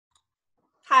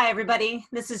Hi, everybody.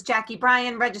 This is Jackie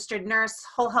Bryan, registered nurse,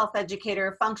 whole health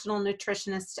educator, functional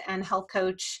nutritionist, and health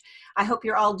coach. I hope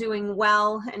you're all doing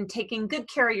well and taking good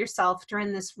care of yourself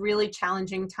during this really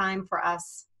challenging time for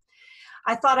us.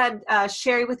 I thought I'd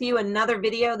share with you another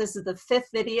video. This is the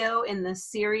 5th video in the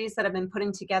series that I've been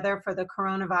putting together for the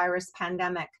coronavirus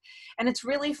pandemic. And it's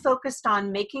really focused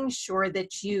on making sure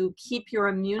that you keep your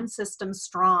immune system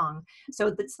strong.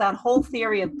 So it's that whole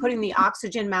theory of putting the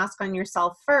oxygen mask on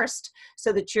yourself first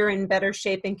so that you're in better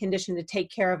shape and condition to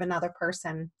take care of another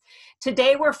person.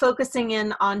 Today, we're focusing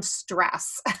in on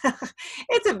stress.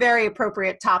 It's a very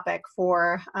appropriate topic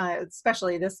for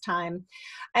especially this time.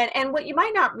 And what you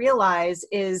might not realize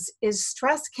is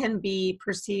stress can be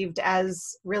perceived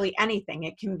as really anything.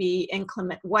 It can be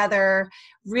inclement weather,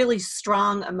 really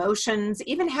strong emotions,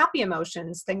 even happy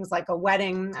emotions, things like a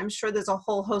wedding. I'm sure there's a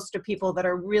whole host of people that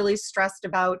are really stressed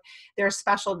about their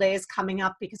special days coming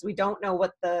up because we don't know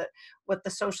what the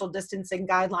social distancing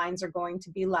guidelines are going to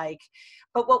be like.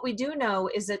 But what we do know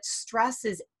is that stress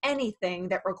is anything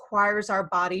that requires our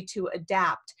body to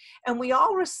adapt. And we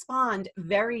all respond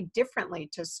very differently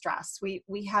to stress.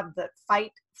 We have the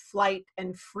fight, flight,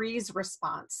 and freeze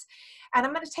response. And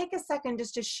I'm going to take a second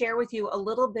just to share with you a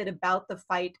little bit about the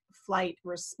fight, flight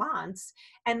response,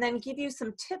 and then give you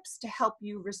some tips to help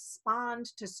you respond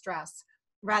to stress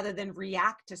rather than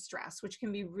react to stress, which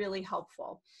can be really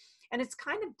helpful. And it's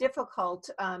kind of difficult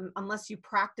unless you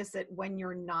practice it when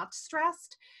you're not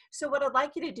stressed. So what I'd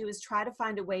like you to do is try to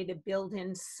find a way to build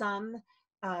in some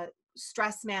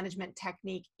stress management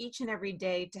technique each and every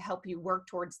day to help you work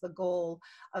towards the goal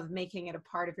of making it a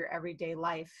part of your everyday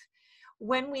life.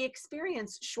 When we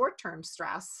experience short-term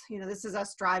stress, this is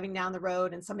us driving down the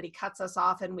road and somebody cuts us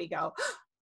off and we go,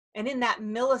 and in that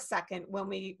millisecond when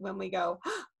we go,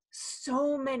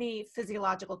 so many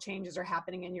physiological changes are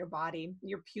happening in your body.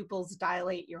 Your pupils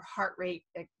dilate, your heart rate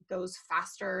goes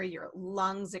faster, your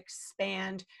lungs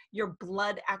expand, your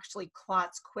blood actually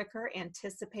clots quicker,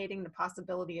 anticipating the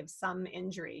possibility of some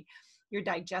injury. Your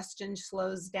digestion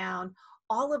slows down.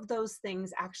 All of those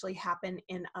things actually happen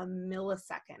in a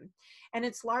millisecond. And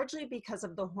it's largely because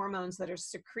of the hormones that are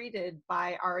secreted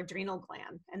by our adrenal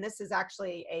gland. And this is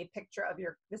actually a picture of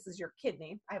this is your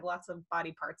kidney. I have lots of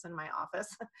body parts in my office,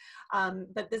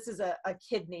 but this is a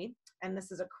kidney, and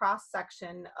this is a cross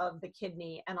section of the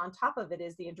kidney. And on top of it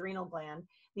is the adrenal gland.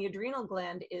 The adrenal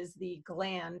gland is the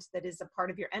gland that is a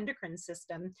part of your endocrine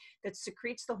system that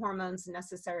secretes the hormones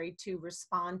necessary to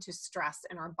respond to stress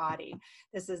in our body.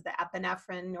 This is the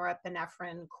epinephrine,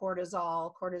 norepinephrine,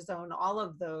 cortisol, cortisone, all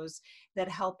of those that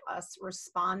help us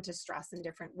respond to stress in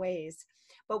different ways.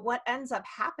 But what ends up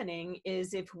happening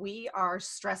is if we are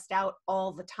stressed out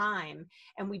all the time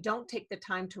and we don't take the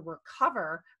time to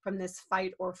recover from this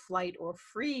fight or flight or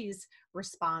freeze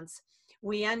response,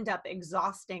 we end up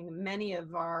exhausting many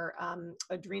of our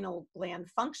adrenal gland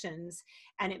functions,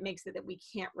 and it makes it that we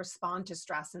can't respond to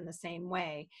stress in the same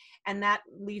way. And that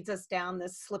leads us down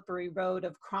this slippery road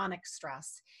of chronic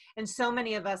stress. And so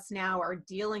many of us now are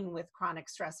dealing with chronic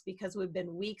stress because we've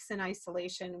been weeks in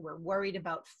isolation. We're worried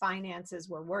about finances.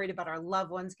 We're worried about our loved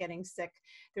ones getting sick.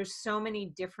 There's so many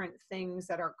different things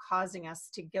that are causing us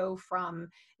to go from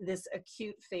this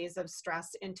acute phase of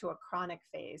stress into a chronic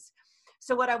phase.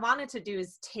 So what I wanted to do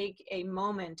is take a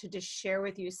moment to just share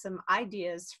with you some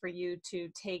ideas for you to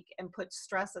take and put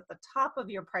stress at the top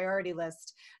of your priority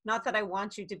list. Not that I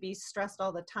want you to be stressed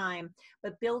all the time,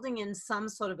 but building in some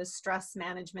sort of a stress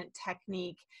management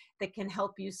technique that can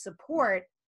help you support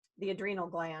the adrenal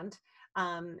gland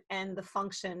and the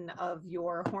function of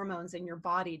your hormones in your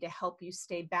body to help you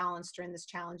stay balanced during this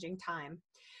challenging time.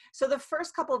 So the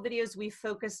first couple of videos, we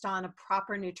focused on a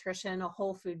proper nutrition, a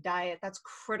whole food diet. That's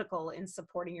critical in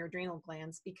supporting your adrenal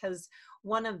glands because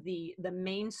one of the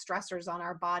main stressors on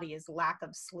our body is lack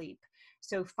of sleep.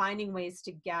 So finding ways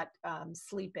to get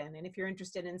sleep in. And if you're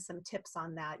interested in some tips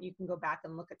on that, you can go back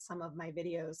and look at some of my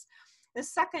videos. The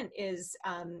second is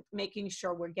making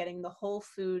sure we're getting the whole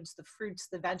foods, the fruits,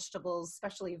 the vegetables,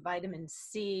 especially vitamin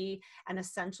C and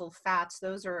essential fats.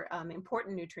 Those are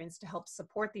important nutrients to help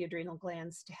support the adrenal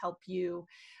glands, to help you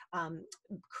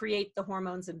create the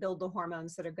hormones and build the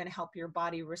hormones that are going to help your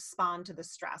body respond to the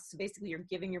stress. So basically, you're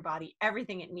giving your body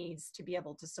everything it needs to be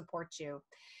able to support you.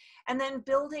 And then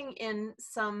building in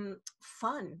some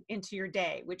fun into your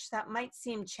day, which that might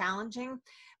seem challenging,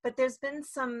 but there's been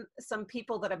some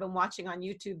people that I've been watching on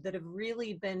YouTube that have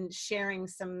really been sharing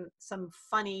some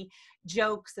funny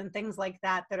jokes and things like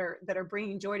that that are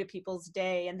bringing joy to people's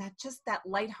day, and that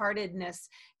lightheartedness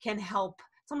can help.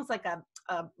 It's almost like a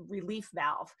relief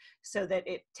valve so that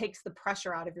it takes the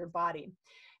pressure out of your body.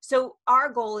 So our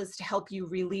goal is to help you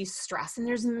release stress, and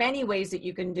there's many ways that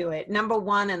you can do it. Number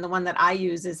one, and the one that I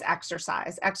use, is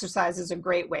exercise. Exercise is a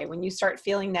great way. When you start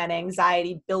feeling that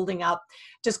anxiety building up,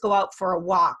 just go out for a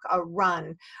walk, a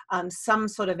run, some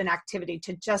sort of an activity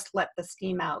to just let the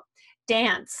steam out.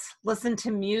 Dance, listen to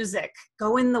music,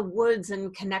 go in the woods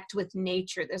and connect with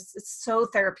nature. This is so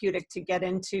therapeutic to get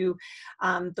into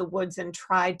the woods and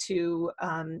try to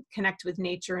connect with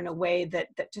nature in a way that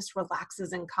just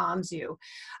relaxes and calms you.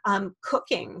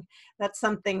 Cooking, that's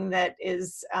something that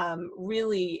is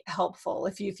really helpful.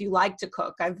 If you like to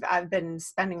cook, I've been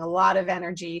spending a lot of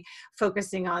energy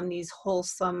focusing on these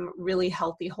wholesome, really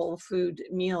healthy whole food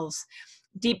meals.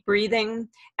 Deep breathing,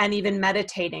 and even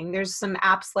meditating. There's some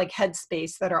apps like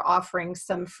Headspace that are offering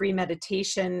some free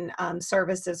meditation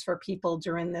services for people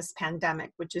during this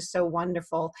pandemic, which is so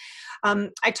wonderful.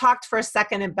 I talked for a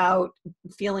second about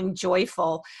feeling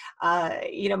joyful.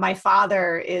 My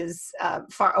father is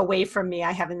far away from me.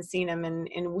 I haven't seen him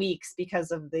in weeks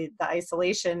because of the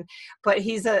isolation, but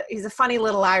he's a funny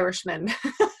little Irishman.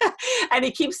 And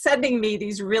he keeps sending me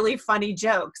these really funny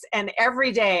jokes. And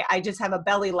every day I just have a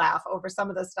belly laugh over some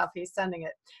of the stuff he's sending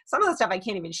it. Some of the stuff I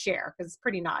can't even share because it's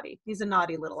pretty naughty. He's a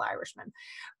naughty little Irishman.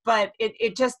 But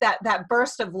it just, that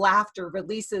burst of laughter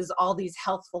releases all these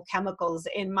healthful chemicals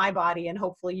in my body and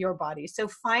hopefully your body. So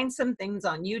find some things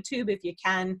on YouTube if you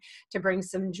can to bring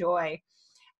some joy.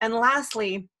 And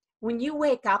lastly, when you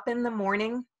wake up in the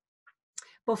morning,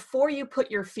 before you put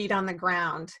your feet on the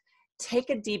ground, take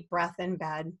a deep breath in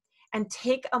bed and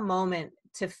take a moment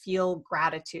to feel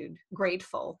gratitude,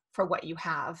 grateful for what you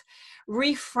have.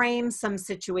 Reframe some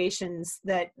situations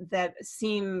that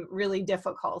seem really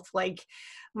difficult. Like,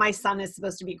 my son is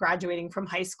supposed to be graduating from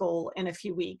high school in a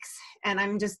few weeks, and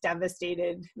I'm just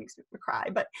devastated. Makes me cry,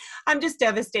 but I'm just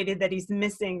devastated that he's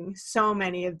missing so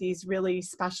many of these really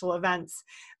special events.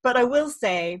 But I will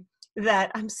say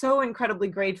that I'm so incredibly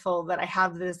grateful that I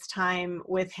have this time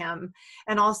with him,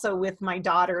 and also with my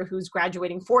daughter who's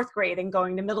graduating 4th grade and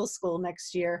going to middle school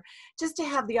next year, just to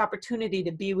have the opportunity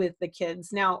to be with the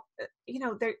kids. Now,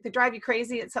 they drive you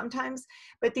crazy at sometimes,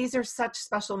 but these are such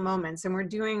special moments, and we're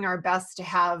doing our best to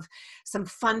have some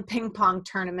fun ping pong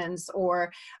tournaments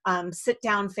or sit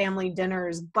down family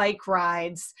dinners, bike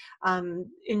rides,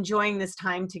 enjoying this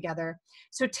time together.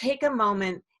 So take a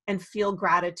moment and feel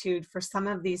gratitude for some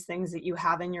of these things that you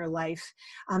have in your life.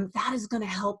 That is going to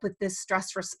help with this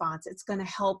stress response. It's going to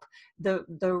help the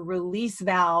release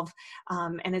valve,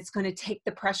 and it's going to take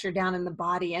the pressure down in the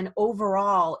body. And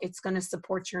overall, it's going to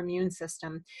support your immune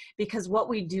system, because what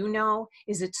we do know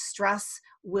is that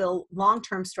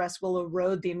long-term stress will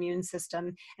erode the immune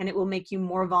system, and it will make you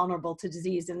more vulnerable to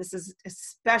disease. And this is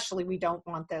especially, we don't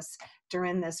want this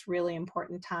during this really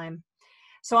important time.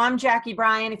 So I'm Jackie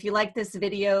Bryan. If you like this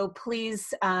video,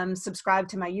 please subscribe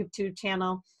to my YouTube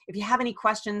channel. If you have any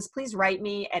questions, please write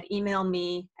me at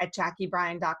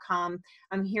emailme@jackiebryan.com.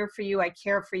 I'm here for you. I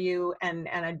care for you, and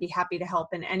I'd be happy to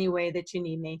help in any way that you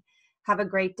need me. Have a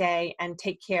great day and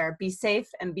take care. Be safe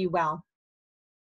and be well.